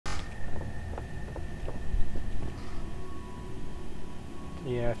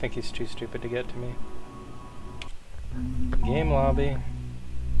Yeah, I think he's too stupid to get to me. Game lobby.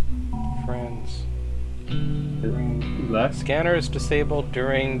 Friends. Left? Scanner is disabled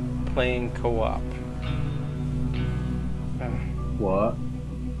during playing co-op. What?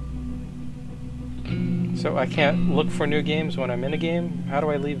 So I can't look for new games when I'm in a game? How do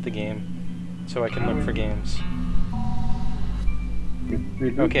I leave the game so I can look for games?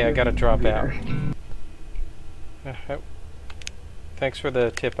 Okay, I gotta drop out. Thanks for the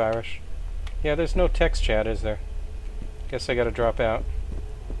tip, Irish. Yeah, there's no text chat, is there? Guess I gotta drop out.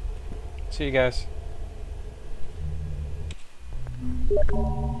 See you guys.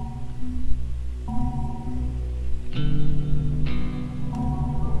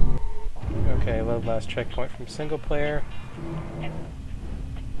 Okay, load last checkpoint from single player.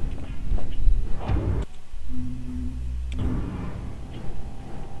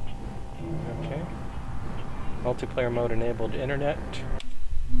 Okay. Multiplayer mode enabled internet.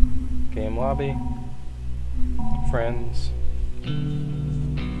 Game lobby. Friends.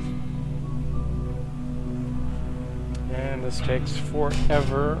 And this takes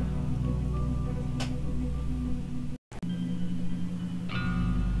forever.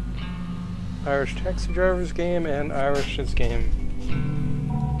 Irish taxi driver's game and Irish's game.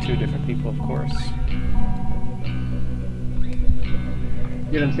 Two different people, of course.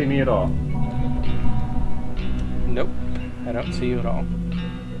 You didn't see me at all. Nope, I don't see you at all.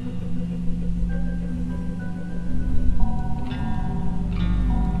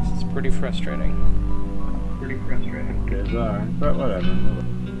 This is pretty frustrating. Pretty frustrating. It is, but whatever.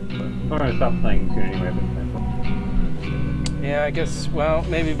 I'm gonna stop playing soon anyway. Yeah, I guess, well,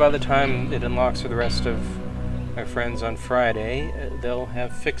 maybe by the time it unlocks for the rest of my friends on Friday, they'll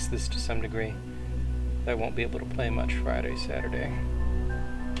have fixed this to some degree. I won't be able to play much Friday, Saturday.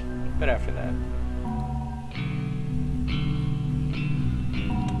 But after that.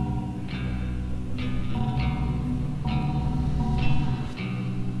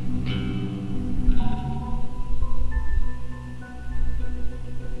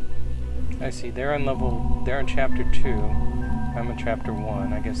 I see, they're on chapter 2. I'm in chapter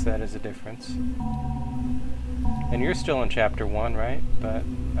 1. I guess that is a difference. And you're still in chapter 1, right? But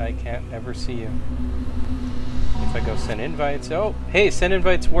I can't ever see you. If I go send invites... Oh, hey, send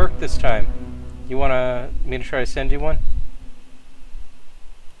invites work this time. You want me to try to send you one?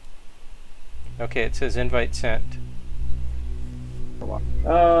 Okay, it says invite sent.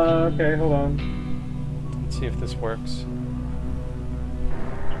 Okay, hold on. Let's see if this works.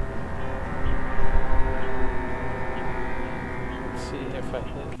 See if I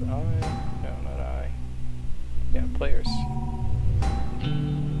hit I. No, not I. Yeah, players.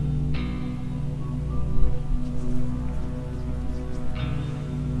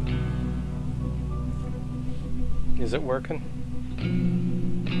 Is it working?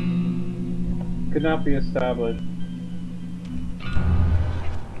 Could not be established.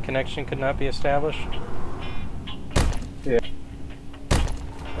 Connection could not be established? Yeah.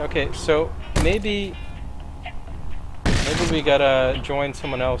 Okay, so maybe we gotta join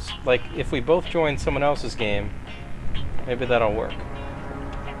someone else. Like, if we both join someone else's game, maybe that'll work.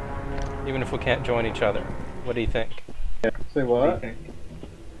 Even if we can't join each other. What do you think? Yeah. Say what?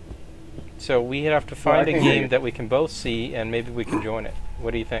 So we have to find a game that we can both see, and maybe we can join it.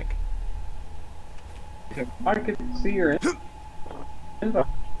 What do you think? I could see your invite.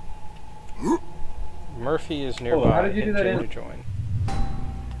 Murphy is nearby. Oh, how did you do that to join.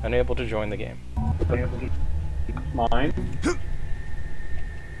 Unable to join the game. Mine?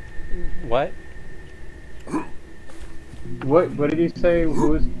 What? What did you say?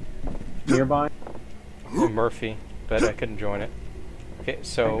 Who was nearby? Murphy, but I couldn't join it. Okay,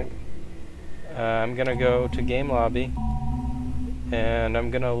 so I'm gonna go to game lobby, and I'm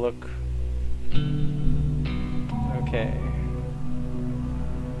gonna look. Okay.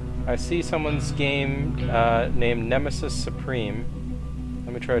 I see someone's game named Nemesis Supreme.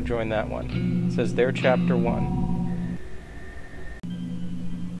 Let me try to join that one. It says they're chapter 1.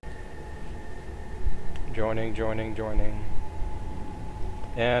 Joining.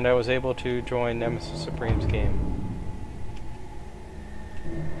 And I was able to join Nemesis Supreme's game.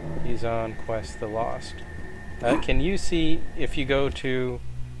 He's on Quest the Lost. Can you see, if you go to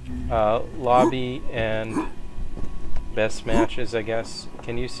lobby and best matches, I guess,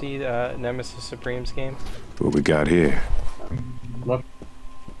 can you see Nemesis Supreme's game? What we got here? Look.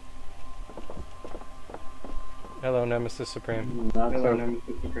 Hello, Nemesis Supreme. Hello,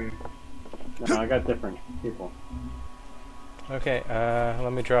 Nemesis Supreme. No, I got different people. Okay,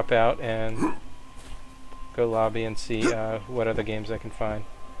 let me drop out and go lobby and see what other games I can find.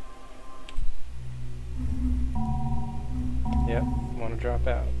 Yep, want to drop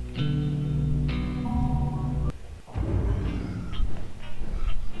out.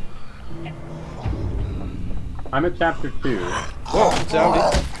 I'm at chapter 2. Whoa, zombie!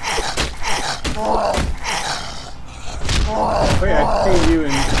 Wait, I see you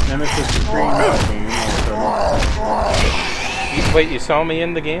in Nemesis Supreme game. Wait, you saw me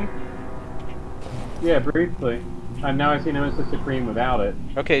in the game? Yeah, briefly. Now I see Nemesis Supreme without it.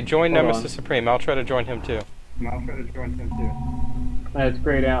 Okay, join Hold Nemesis on. Supreme. I'll try to join him too. It's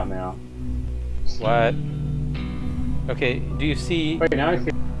grayed out now. What? Okay, do you see... Wait, now I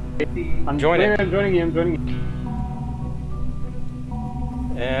see... I'm joining you. I'm joining you.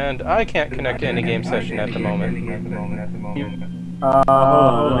 And I can't connect to any game session at the moment. Hold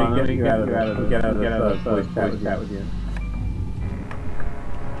on, let me get you out of this voice chat with you.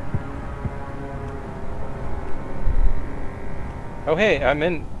 Oh hey, I'm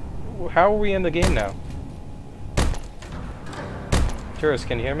in... How are we in the game now? Tourist,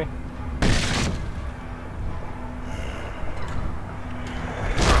 can you hear me?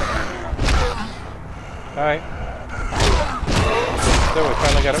 Alright. So we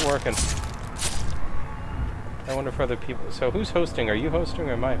finally got it working. I wonder if other people... So who's hosting? Are you hosting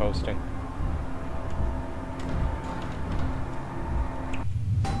or am I hosting?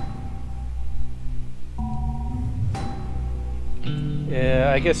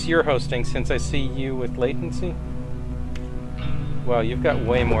 Yeah, I guess you're hosting since I see you with latency. Wow, you've got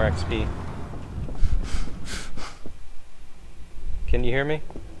way more XP. Can you hear me?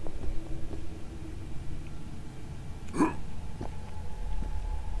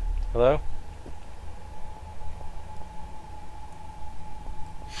 Hello?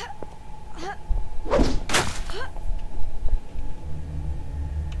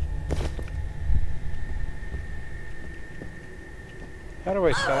 How do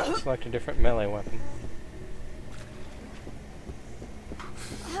I select a different melee weapon?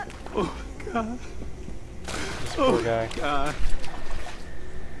 Oh God! This poor guy. God!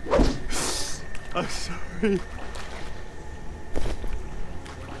 I'm sorry.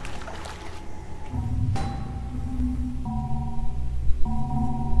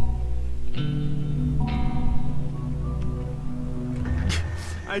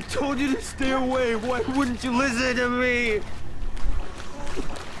 I told you to stay away. Why wouldn't you listen to me?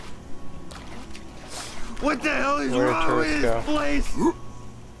 What the hell is wrong with this place?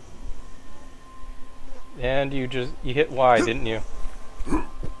 And you hit Y, didn't you?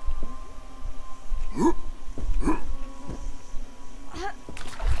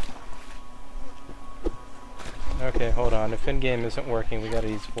 Okay, hold on. If in-game isn't working, we gotta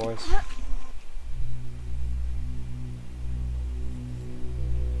use voice.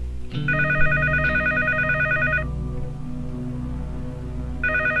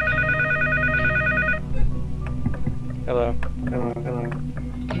 Hello.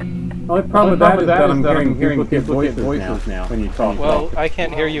 Only problem with that is that I'm hearing duplicate voices now when you talk. Well, I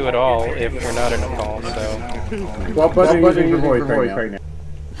can't hear you at all if we're not in a call, so... What button are you using for voice right now?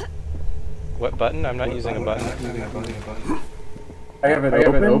 What button? I'm not using a button. I have it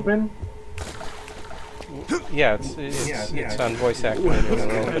open? Yeah, it's on voice activated.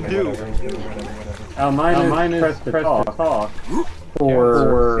 Mine is press to talk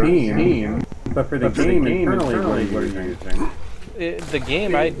for Steam, but for the game internally, what are you using? The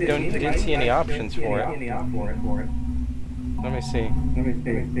game, I didn't see any options for it. Let me see.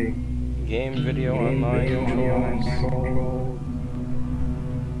 Game, video, online controls.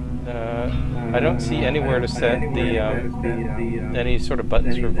 I don't see anywhere to set the any sort of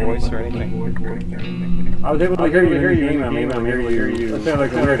buttons for voice or anything. I was able to hear you. I'm able to hear you. It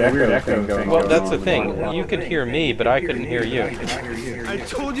sounded like a weird echo going. Well, that's the thing. You could hear me, but I couldn't hear you. I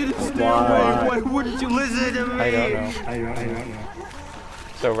told you to stay away. Why wouldn't you listen to me? I don't know.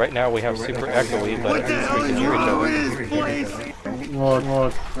 So right now we have super echoey, but at least we can hear each other. Well,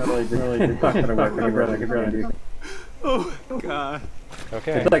 it's really not gonna work. I could really do. Oh God.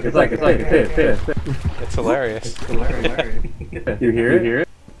 Okay. It's like this. It's hilarious. You hear it?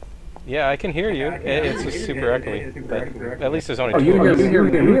 Yeah, I can hear you. It's just super echoey, but at least there's only Oh, two you of us. hear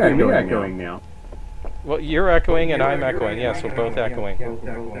me echoing now. Well, you're echoing and I'm echoing. Yes, we're both echoing.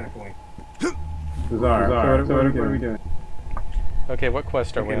 Bizarre. So what are we doing? Okay, what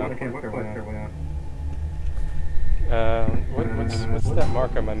quest are we on? What's that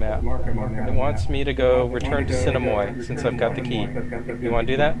mark on my map? It wants me to go return to Cinemoy since I've got the key. You want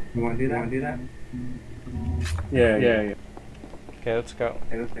to do that? Yeah. Okay, let's go.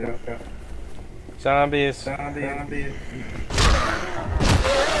 Zombies. Stay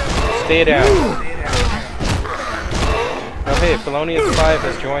down. Oh hey, Felonious 5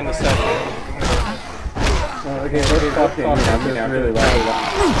 has joined the session. Okay, let's talk to him. Really loud.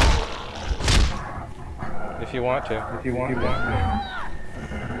 If you want to.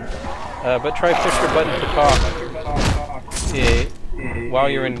 But try push your button to talk. While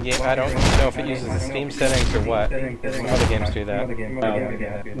you're in game, I don't know if it uses the Steam settings or what. Some other games do that. I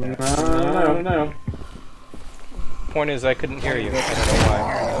don't know. Point is, I couldn't hear you. I don't know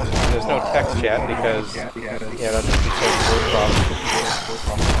why. There's no text chat because, yeah, that's because word problem.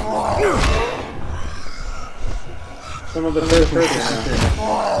 Some of the first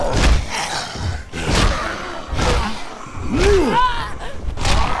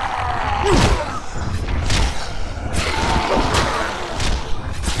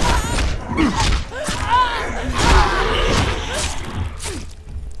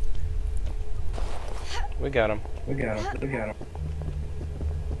We got him.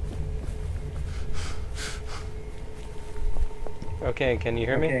 Okay, can you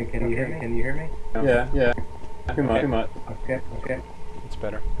hear me? Yeah. Too much. Okay. It's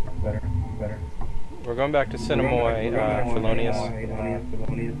better. We're going back to Cinemoy, Felonious.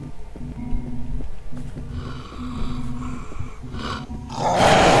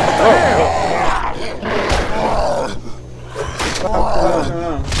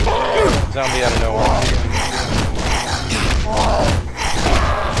 Zombie out of nowhere.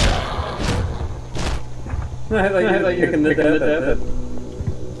 I like you can that.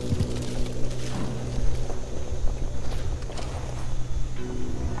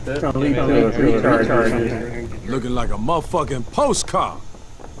 Looking like a motherfucking postcard.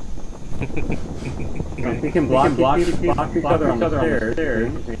 We can block each other on the stairs.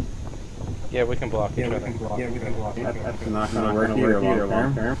 Yeah, we can block each other. That's not going to work either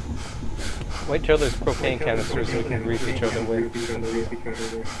long term. Wait till there's propane canisters we can grease each other with.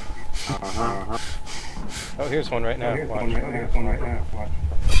 Oh, here's one right now. Watch.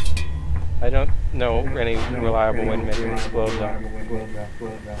 I don't know any reliable way to make it explode though.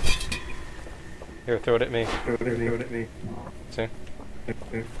 Here, throw it at me. See?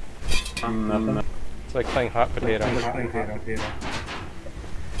 Nothing. It's like playing hot potato.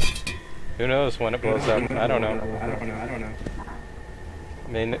 Who knows when it blows up? I don't know.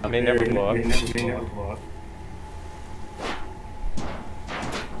 May never blow up.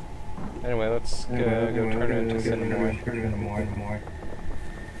 Anyway, let's go turn it into Cinemoy.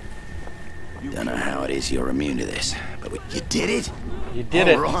 Don't know how it is you're immune to this, but you did it? You did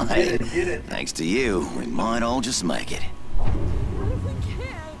it! All right. Thanks to you, we might all just make it.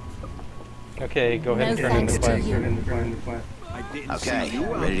 Okay, go ahead and turn into Plant. Okay,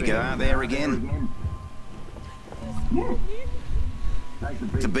 ready to go out there again?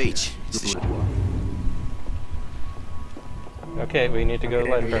 The beach. Okay, we need to go to the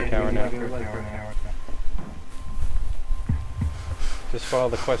lifeguard tower now. Just follow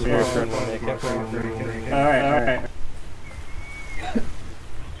the quest marker and we'll make it. Alright.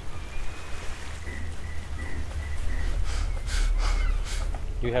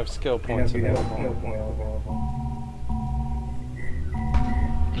 You have skill points available.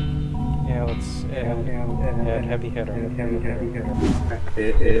 Yeah, let's add heavy hitter.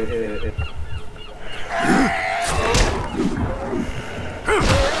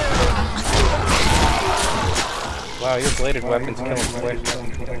 Wow, your bladed weapons kill him quick.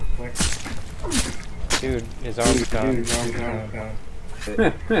 Dude, his arm's gone.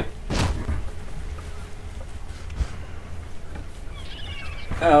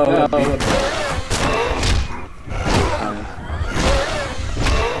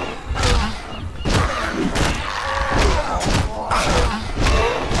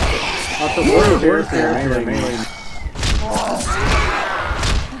 Lots of warriors here.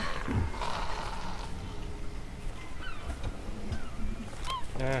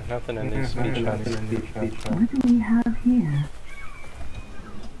 Nothing in these beach huts. What do we have here?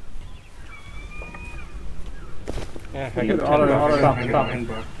 Yeah, I got Stop.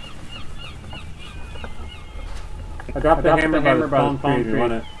 I dropped the hammer by the palm tree if you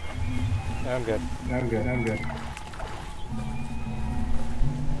want it. I'm good.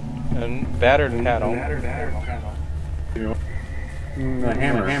 And battered paddle. The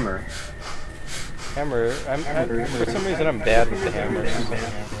hammer. Hammer. For some reason I'm bad with the hammer.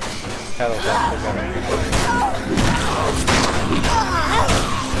 Paddle's actually better.